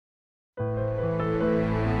Is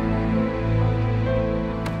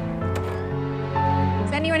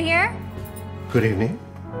anyone here? Good evening.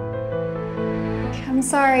 I'm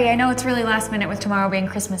sorry, I know it's really last minute with tomorrow being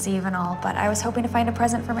Christmas Eve and all, but I was hoping to find a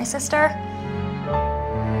present for my sister.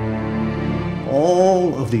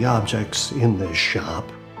 All of the objects in this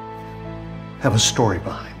shop have a story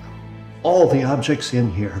behind them. All the objects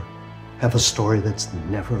in here have a story that's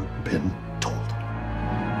never been told.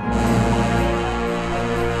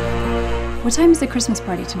 What time is the Christmas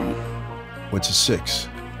party tonight? What's a 6?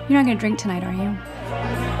 You're not gonna drink tonight, are you?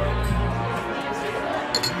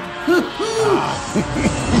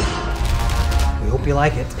 We hope you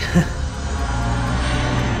like it.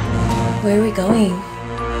 Where are we going?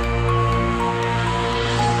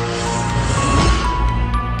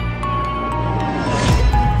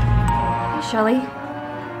 Shelley,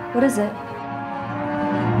 what is it?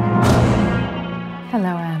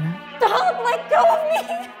 Hello, Anna. Don't let go of me!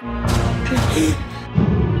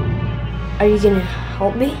 Are you gonna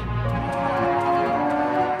help me?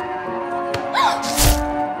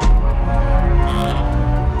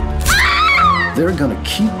 They're gonna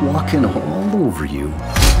keep walking all over you.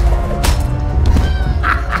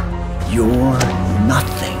 You're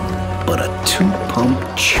nothing but a 2-pump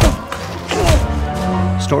chump.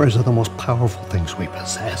 Stories are the most powerful things we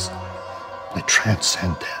possess. They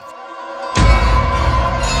transcend death.